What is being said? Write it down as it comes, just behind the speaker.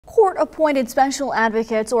Court-appointed special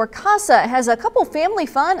advocates, or CASA, has a couple family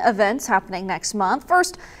fun events happening next month.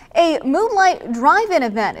 First, a Moonlight Drive-In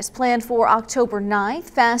event is planned for October 9th.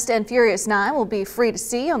 Fast and Furious 9 will be free to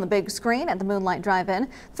see on the big screen at the Moonlight Drive-In.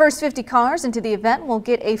 First 50 cars into the event will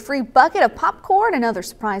get a free bucket of popcorn and other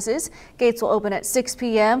surprises. Gates will open at 6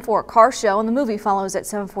 p.m. for a car show, and the movie follows at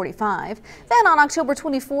 7:45. Then on October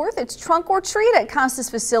 24th, it's Trunk or Treat at CASA's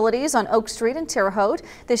facilities on Oak Street in Terre Haute.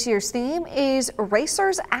 This year's theme is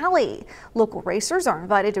Racers Alley. Local racers are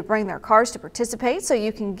invited to bring their cars to participate so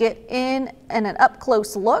you can get in an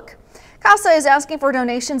up-close look. CASA is asking for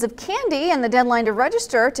donations of candy, and the deadline to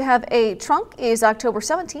register to have a trunk is October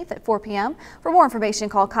 17th at 4 p.m. For more information,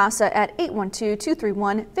 call CASA at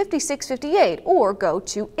 812-231-5658 or go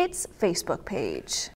to its Facebook page.